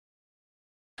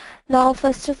Now,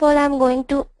 first of all, I'm going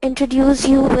to introduce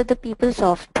you with the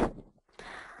Peoplesoft.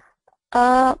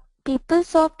 Uh,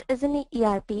 Peoplesoft is an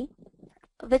ERP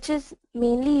which is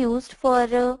mainly used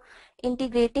for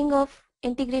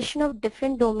integration of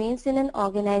different domains in an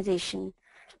organization,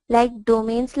 like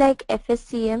domains like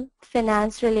FSCM,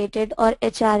 finance related, or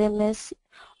HRMS,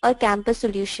 or campus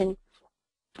solution.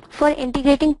 For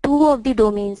integrating two of the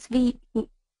domains, we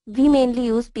mainly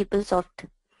use Peoplesoft.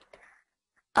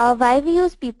 Why we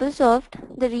use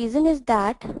Peoplesoft? The reason is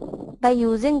that by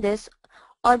using this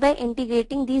or by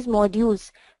integrating these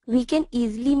modules, we can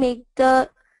easily make the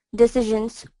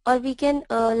decisions, or we can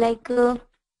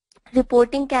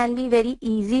reporting can be very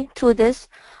easy through this,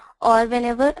 or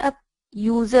whenever a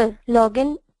user log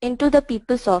in into the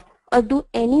Peoplesoft or do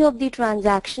any of the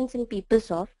transactions in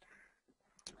Peoplesoft,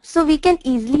 so we can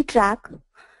easily track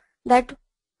that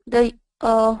the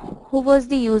who was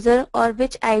the user or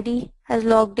which ID has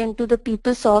logged into the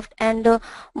Peoplesoft, and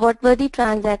what were the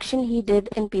transaction he did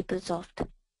in Peoplesoft.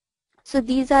 So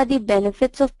these are the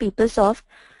benefits of Peoplesoft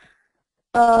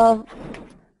uh,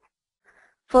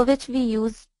 for which we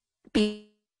use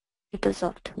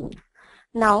Peoplesoft.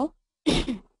 Now,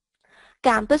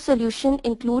 campus solution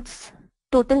includes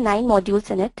total 9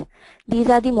 modules in it. These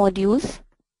are the modules: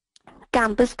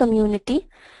 campus community,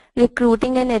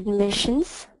 recruiting and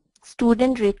admissions,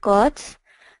 student records,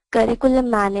 curriculum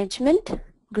management,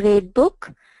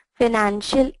 gradebook,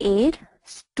 financial aid,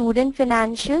 student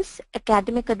financials,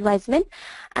 academic advisement,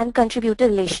 and contributor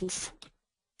relations.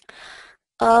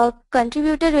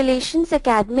 Contributor relations,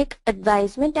 academic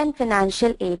advisement, and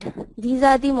financial aid. These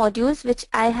are the modules which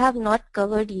I have not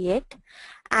covered yet,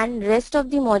 and rest of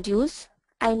the modules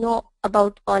I know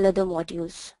about all other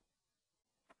modules.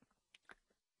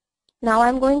 Now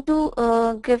I'm going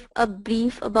to give a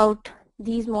brief about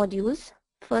these modules.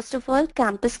 First of all,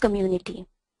 campus community.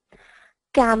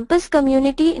 Campus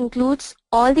community includes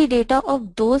all the data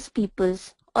of those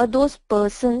peoples or those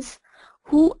persons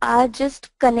who are just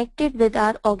connected with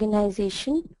our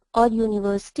organization or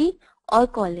university or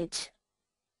college.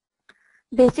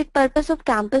 Basic purpose of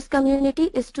campus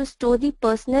community is to store the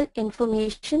personal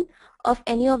information of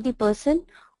any of the person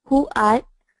who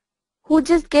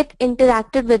just get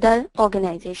interacted with our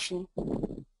organization,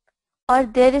 or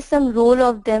there is some role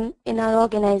of them in our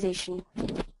organization.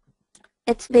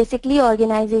 It's basically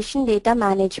organization data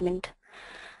management.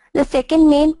 The second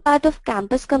main part of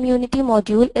campus community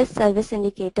module is service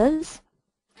indicators.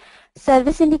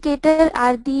 Service indicators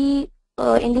are the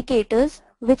indicators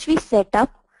which we set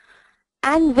up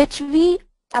and which we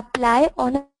apply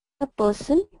on a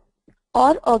person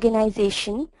or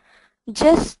organization.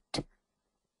 Just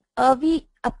we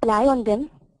apply on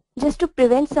them just to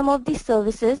prevent some of the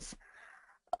services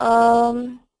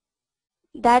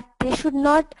that they should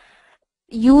not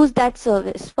use that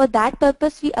service. For that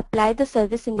purpose, we apply the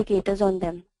service indicators on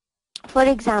them. For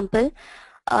example,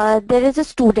 there is a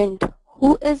student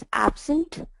who is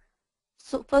absent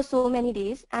for so many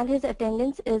days and his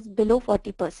attendance is below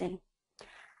 40%.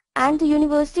 And the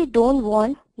university don't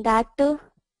want that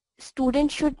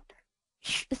student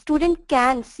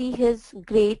can see his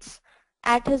grades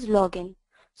at his login.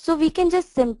 So we can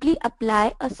just simply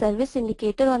apply a service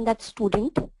indicator on that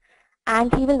student,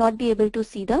 and he will not be able to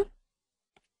see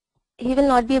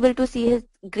his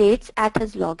grades at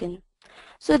his login.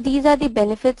 So these are the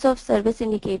benefits of service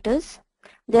indicators.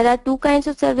 There are two kinds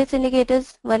of service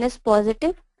indicators. One is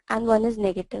positive and one is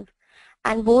negative.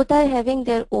 And both are having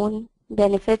their own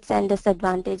benefits and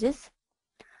disadvantages.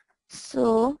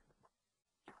 So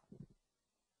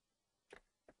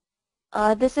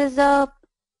this is a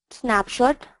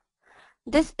snapshot.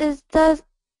 This is the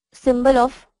symbol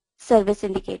of service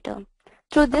indicator.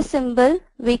 Through this symbol,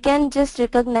 we can just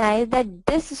recognize that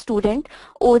this student,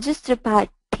 Ojis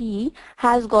Tripathi,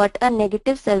 has got a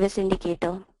negative service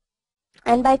indicator.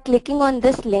 And by clicking on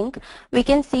this link, we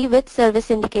can see which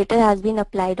service indicator has been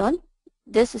applied on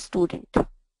this student.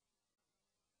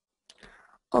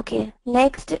 Okay,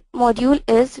 next module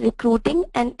is recruiting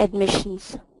and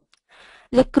admissions.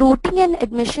 Recruiting and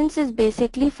admissions is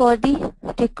basically for the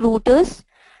recruiters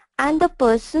and the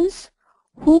persons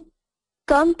who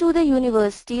come to the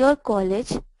university or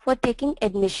college for taking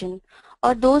admission,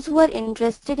 or those who are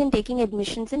interested in taking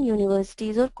admissions in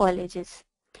universities or colleges.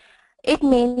 It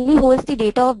mainly holds the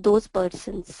data of those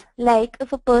persons. Like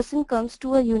if a person comes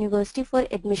to a university for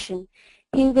admission,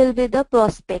 he will be the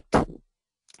prospect.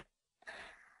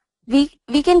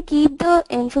 We can keep the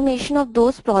information of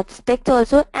those prospects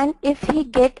also, and if he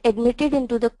get admitted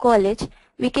into the college,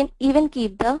 we can even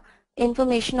keep the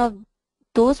information of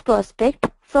those prospects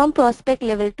from prospect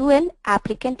level to an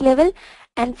applicant level,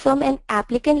 and from an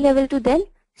applicant level to then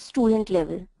student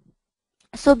level.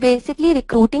 So basically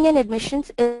recruiting and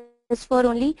admissions is for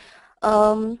only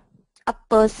a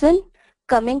person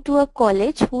coming to a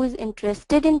college who is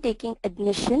interested in taking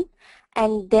admission,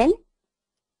 and then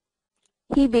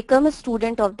he become a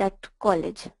student of that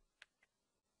college.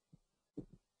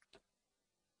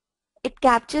 It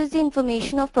captures the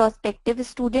information of prospective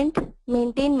student,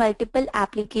 maintain multiple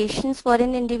applications for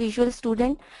an individual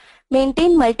student,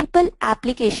 maintain multiple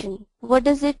application. What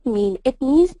does it mean? It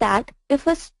means that if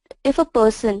a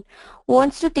person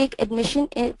wants to take admission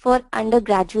for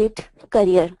undergraduate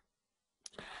career,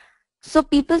 so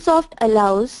Peoplesoft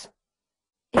allows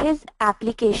his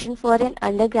application for an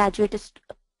undergraduate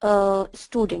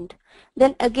student.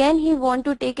 Then again he want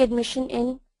to take admission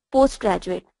in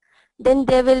postgraduate. Then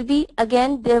there will be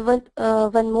again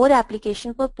one more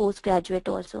application for postgraduate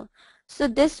also. So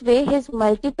this way his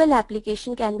multiple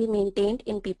application can be maintained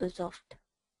in Peoplesoft.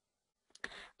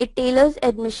 It tailors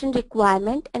admission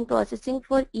requirement and processing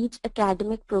for each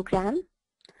academic program.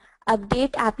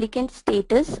 Update applicant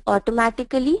status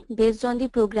automatically based on the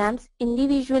program's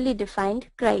individually defined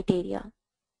criteria.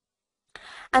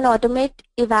 And automate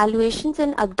evaluations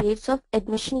and updates of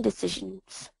admission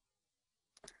decisions.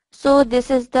 So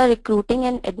this is the recruiting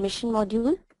and admission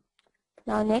module.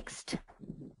 Now next.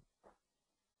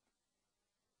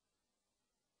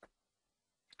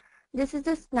 This is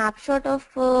a snapshot of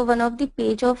one of the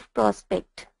page of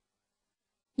prospect.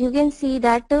 You can see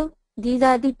that these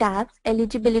are the tabs.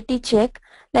 Eligibility check.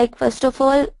 Like first of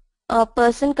all, a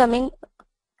person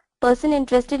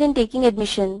interested in taking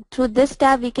admission. Through this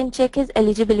tab we can check his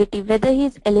eligibility, whether he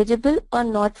is eligible or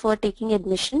not for taking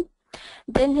admission.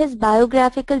 Then his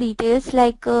biographical details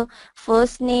like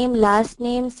first name, last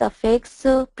name, suffix,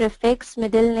 prefix,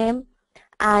 middle name,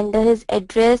 and his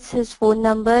address, his phone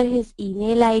number, his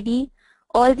email ID.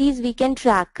 All these we can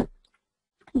track.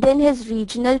 Then his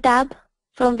regional tab,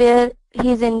 from where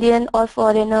he is Indian or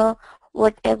foreigner,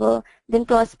 whatever. Then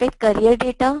prospect career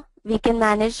data, we can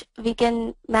manage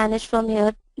from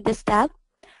here, this tab.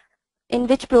 In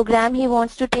which program he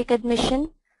wants to take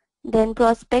admission. Then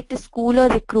prospect school or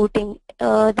recruiting.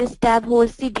 This tab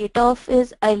holds the data of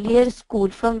his earlier school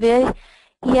from where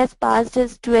he has passed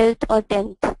his 12th or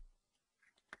 10th.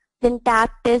 Then tab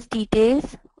test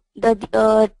details.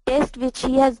 The test which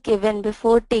he has given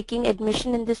before taking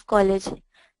admission in this college,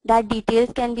 that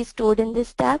details can be stored in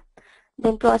this tab.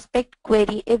 Then prospect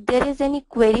query. If there is any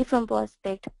query from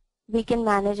prospect, we can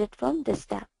manage it from this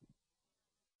tab.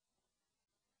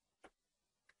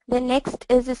 The next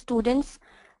is the students'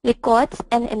 records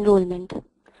and enrollment.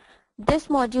 This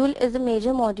module is a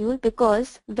major module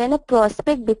because when a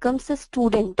prospect becomes a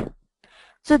student,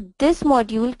 so this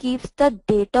module keeps the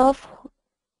data of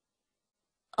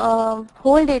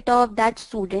whole data of that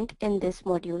student in this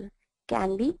module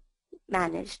can be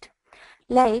managed.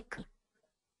 Like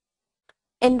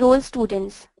enroll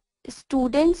students.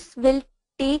 Students will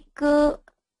take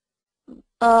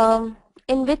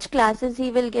in which classes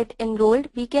he will get enrolled.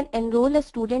 We can enroll a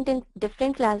student in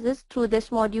different classes through this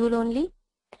module only.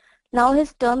 Now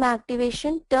his term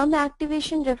activation. Term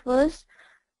activation refers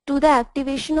to the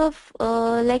activation of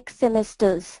like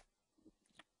semesters.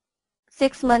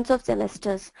 6 months of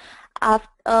semesters.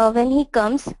 When he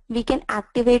comes, we can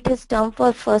activate his term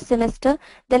for first semester.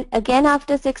 Then again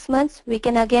after 6 months, we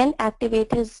can again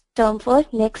activate his term for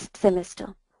next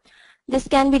semester. This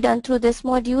can be done through this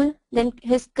module. Then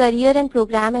his career and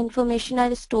program information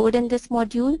are stored in this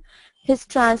module. His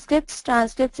transcripts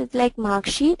is like mark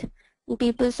sheet. In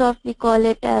Peoplesoft, we call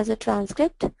it as a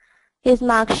transcript. His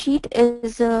mark sheet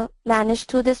is managed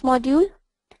through this module.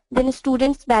 Then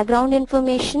student's background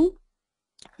information.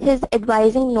 His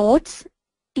advising notes.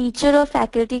 Teacher or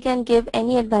faculty can give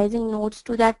any advising notes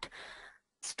to that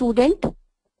student,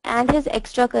 and his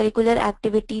extracurricular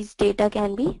activities data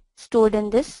can be stored in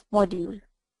this module.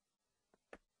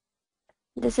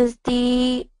 This is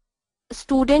the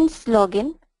student's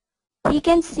login. He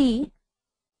can see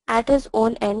at his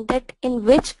own end that in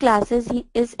which classes he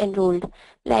is enrolled.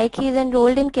 Like he is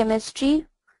enrolled in chemistry,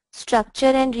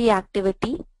 structure and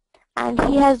reactivity, and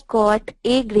he has got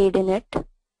A grade in it.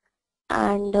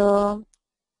 And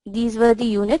these were the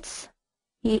units.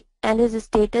 And his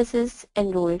status is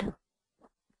enrolled.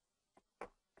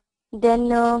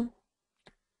 Then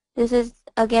this is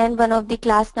again one of the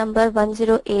class number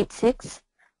 1086,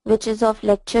 which is of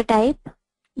lecture type.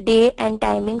 Day and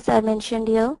timings are mentioned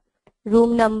here,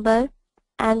 room number,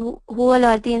 and who all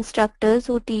are the instructors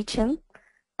who teach him,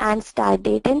 and start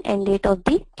date and end date of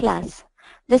the class.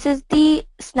 This is the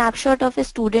snapshot of a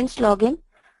student's login,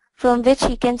 from which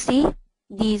he can see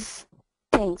these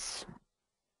things.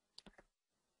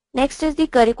 Next is the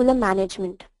curriculum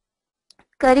management.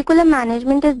 Curriculum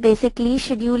management is basically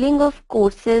scheduling of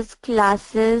courses,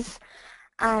 classes,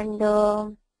 and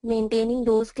maintaining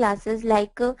those classes.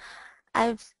 Like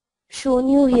I've shown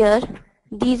you here,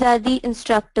 these are the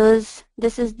instructors,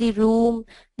 this is the room,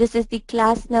 this is the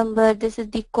class number, this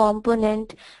is the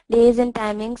component, days and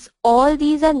timings. All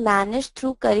these are managed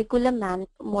through curriculum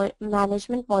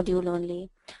management module only.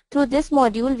 Through this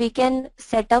module, we can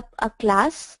set up a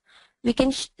class, we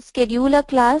can schedule a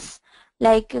class,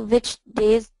 like which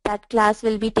days that class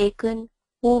will be taken,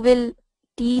 who will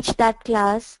teach that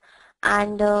class,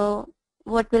 and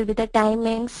what will be the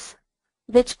timings,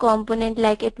 which component,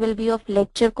 like it will be of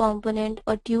lecture component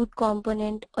or tude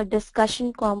component or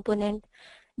discussion component.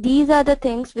 These are the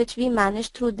things which we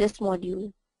manage through this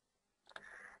module.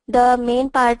 The main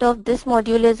part of this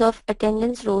module is of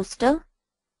attendance roster.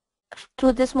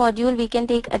 Through this module, we can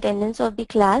take attendance of the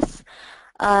class,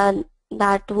 uh,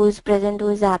 that who is present, who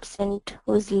is absent,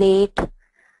 who is late.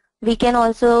 We can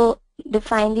also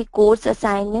define the course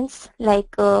assignments,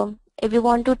 like if you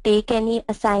want to take any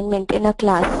assignment in a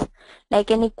class,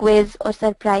 like any quiz or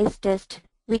surprise test,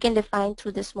 we can define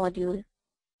through this module.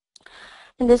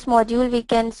 In this module, we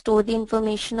can store the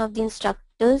information of the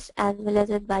instructors as well as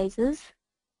advisors.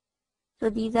 So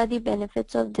these are the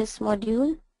benefits of this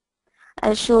module.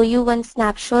 I'll show you one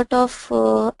snapshot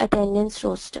of attendance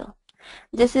roster.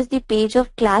 This is the page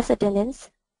of class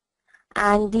attendance,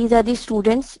 and these are the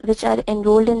students which are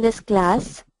enrolled in this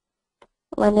class.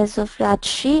 One is of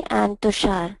Rajshri and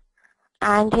Tushar.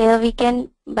 And here we can,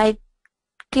 by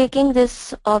clicking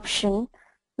this option,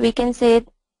 we can say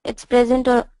it's present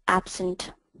or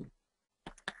absent.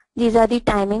 These are the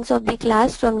timings of the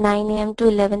class from 9 a.m. to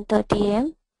 11:30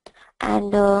 a.m.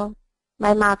 And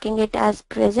by marking it as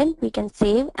present, we can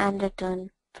save and return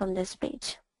from this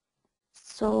page.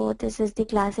 So this is the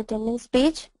class attendance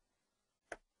page.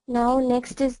 Now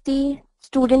next is the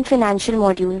student financial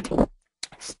module.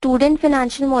 Student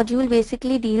financial module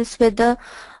basically deals with the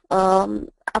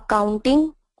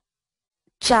accounting,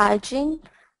 charging,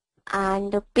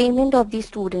 and the payment of the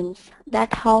students,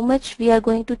 that how much we are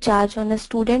going to charge on a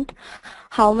student,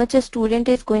 how much a student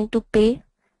is going to pay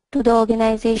to the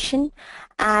organization,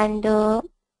 and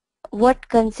what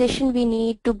concession we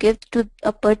need to give to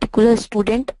a particular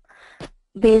student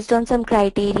based on some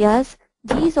criterias.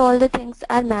 These all the things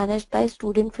are managed by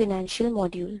student financial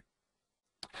module.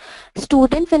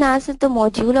 Student finance is the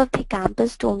module of the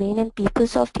campus domain in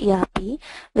Peoplesoft ERP,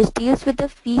 which deals with the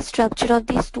fee structure of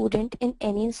the student in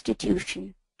any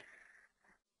institution.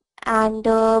 And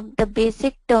the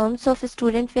basic terms of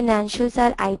student financials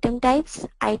are item types.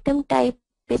 Item type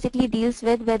basically deals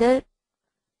with whether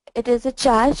it is a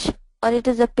charge, or it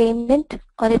is a payment,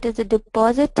 or it is a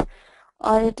deposit,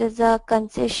 or it is a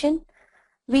concession.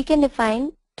 We can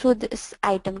define through this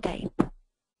item type.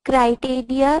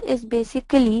 Criteria is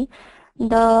basically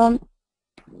the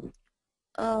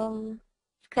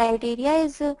criteria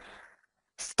is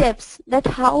steps that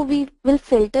how we will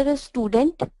filter a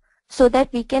student so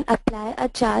that we can apply a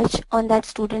charge on that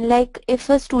student. Like if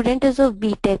a student is of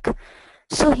BTech,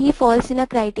 so he falls in a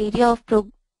criteria of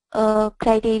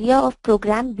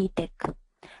program BTech.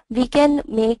 We can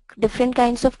make different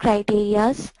kinds of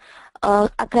criterias, a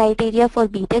criteria for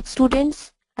BTech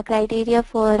students, a criteria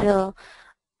for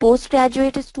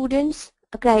postgraduate students,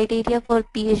 a criteria for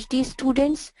PhD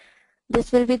students.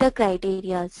 This will be the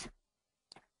criterias.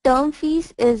 Term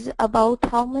fees is about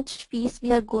how much fees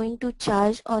we are going to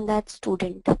charge on that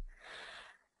student.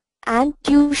 And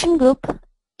tuition group,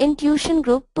 in tuition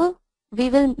group, we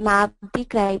will map the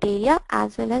criteria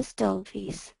as well as term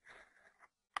fees.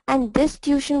 And this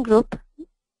tuition group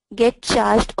get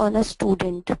charged on a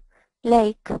student.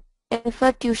 Like if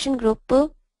a tuition group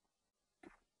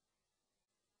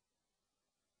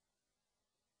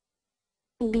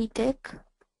BTech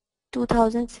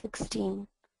 2016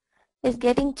 is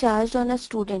getting charged on a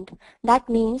student, that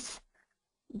means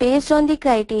based on the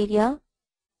criteria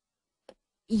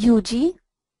UG,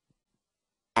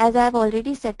 as I have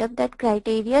already set up that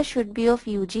criteria should be of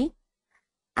UG,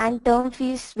 and term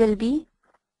fees will be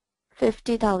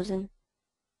 50,000.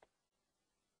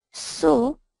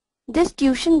 So this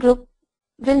tuition group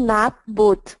will map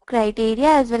both criteria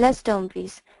as well as term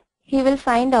fees. He will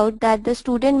find out that the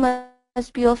student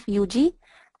must be of UG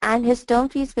and his term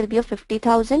fees will be of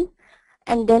 50,000,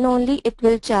 and then only it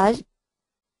will charge.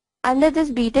 Under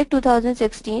this BTech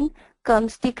 2016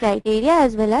 comes the criteria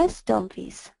as well as term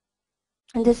fees.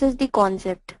 And this is the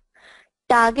concept.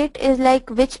 Target is like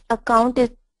which account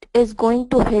it is going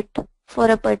to hit for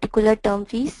a particular term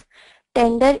fees.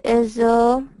 Tender is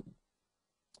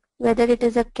whether it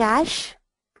is a cash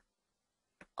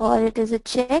or it is a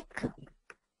check.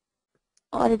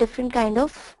 or a different kind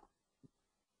of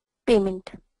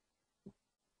payment.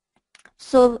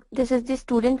 So this is the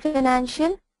student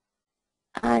financial,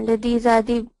 and these are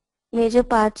the major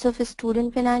parts of a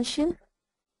student financial.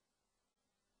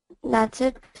 That's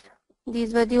it.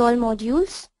 These were the all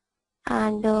modules,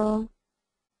 and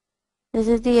this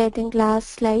is the, I think, last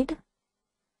slide.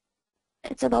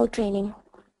 It's about training.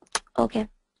 Okay,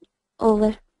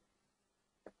 over.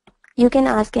 You can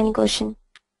ask any question.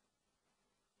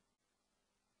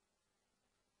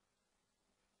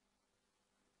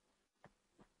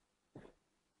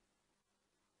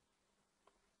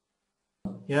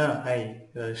 Yeah, hi,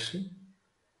 Rajshri.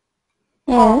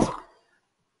 Yes.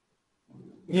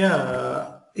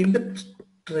 Yeah, in the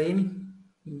training.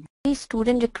 The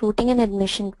student recruiting and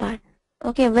admission part.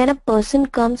 Okay, when a person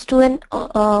comes to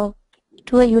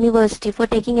a university for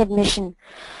taking admission,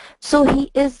 so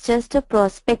he is just a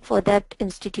prospect for that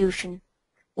institution.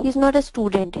 He's not a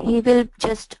student. He will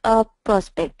just a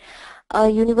prospect. A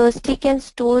university can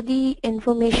store the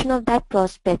information of that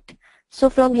prospect. So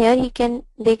from here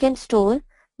they can store,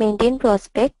 maintain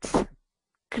prospects,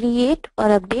 create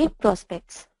or update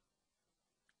prospects.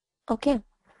 Okay.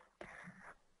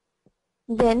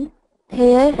 Then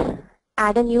here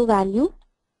add a new value.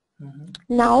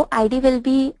 Now ID will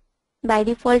be by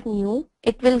default new.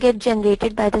 It will get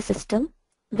generated by the system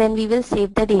when we will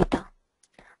save the data.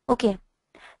 Okay.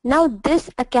 Now this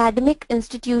academic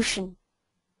institution,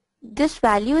 this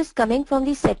value is coming from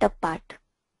the setup part.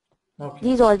 Okay.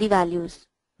 These all the values.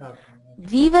 Okay.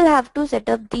 We will have to set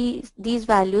up these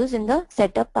values in the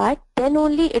setup part, then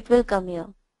only it will come here.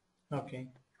 Okay.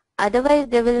 Otherwise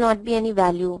there will not be any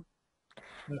value.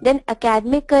 Okay. Then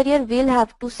academic career we'll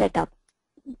have to set up.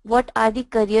 What are the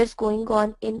careers going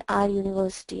on in our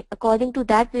university? According to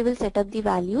that we will set up the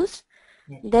values.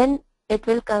 Okay. Then it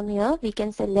will come here. We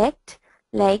can select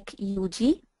like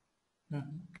UG,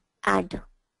 add.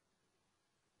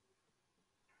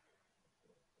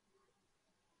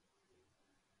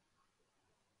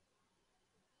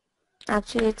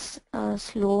 Actually it's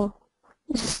slow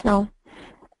just now.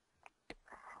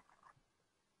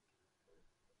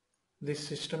 This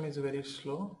system is very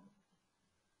slow.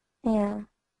 Yeah.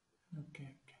 Okay.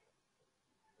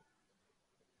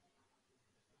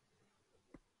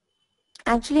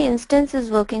 Actually instance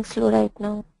is working slow right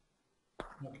now.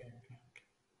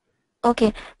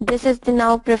 Okay, this is the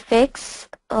now prefix,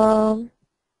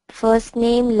 first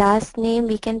name, last name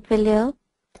we can fill here.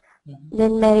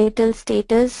 Then marital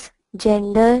status,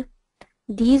 gender.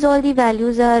 These all the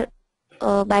values are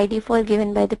by default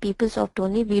given by the Peoplesoft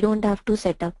only. We don't have to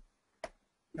set up.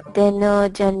 Then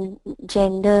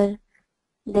gender,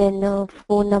 then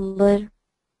phone number,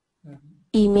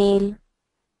 email.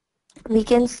 We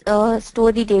can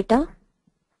store the data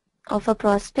of a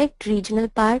prospect, regional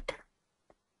part,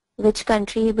 which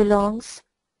country he belongs,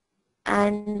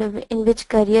 and in which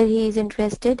career he is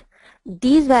interested.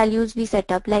 These values we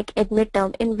set up, like admit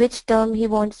term, in which term he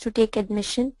wants to take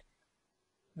admission.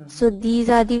 So these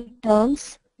are the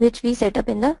terms which we set up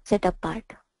in the setup part.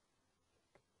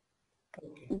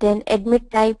 Then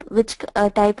admit type, which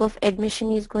type of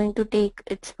admission he is going to take.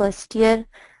 It's first year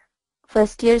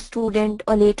student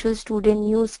or lateral student,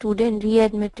 new student,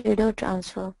 readmitted or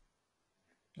transfer.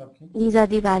 These are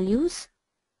the values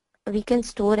we can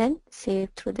store and save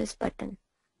through this button.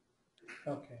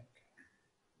 Okay.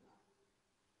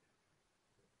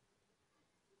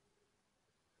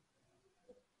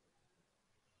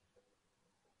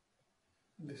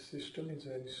 This system is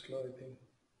very slow, I think.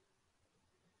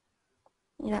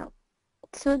 Yeah.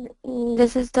 So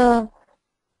this is the,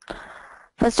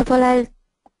 first of all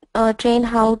I'll train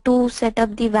how to set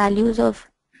up the values of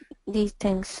these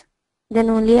things. Then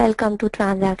only I'll come to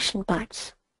transaction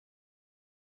parts.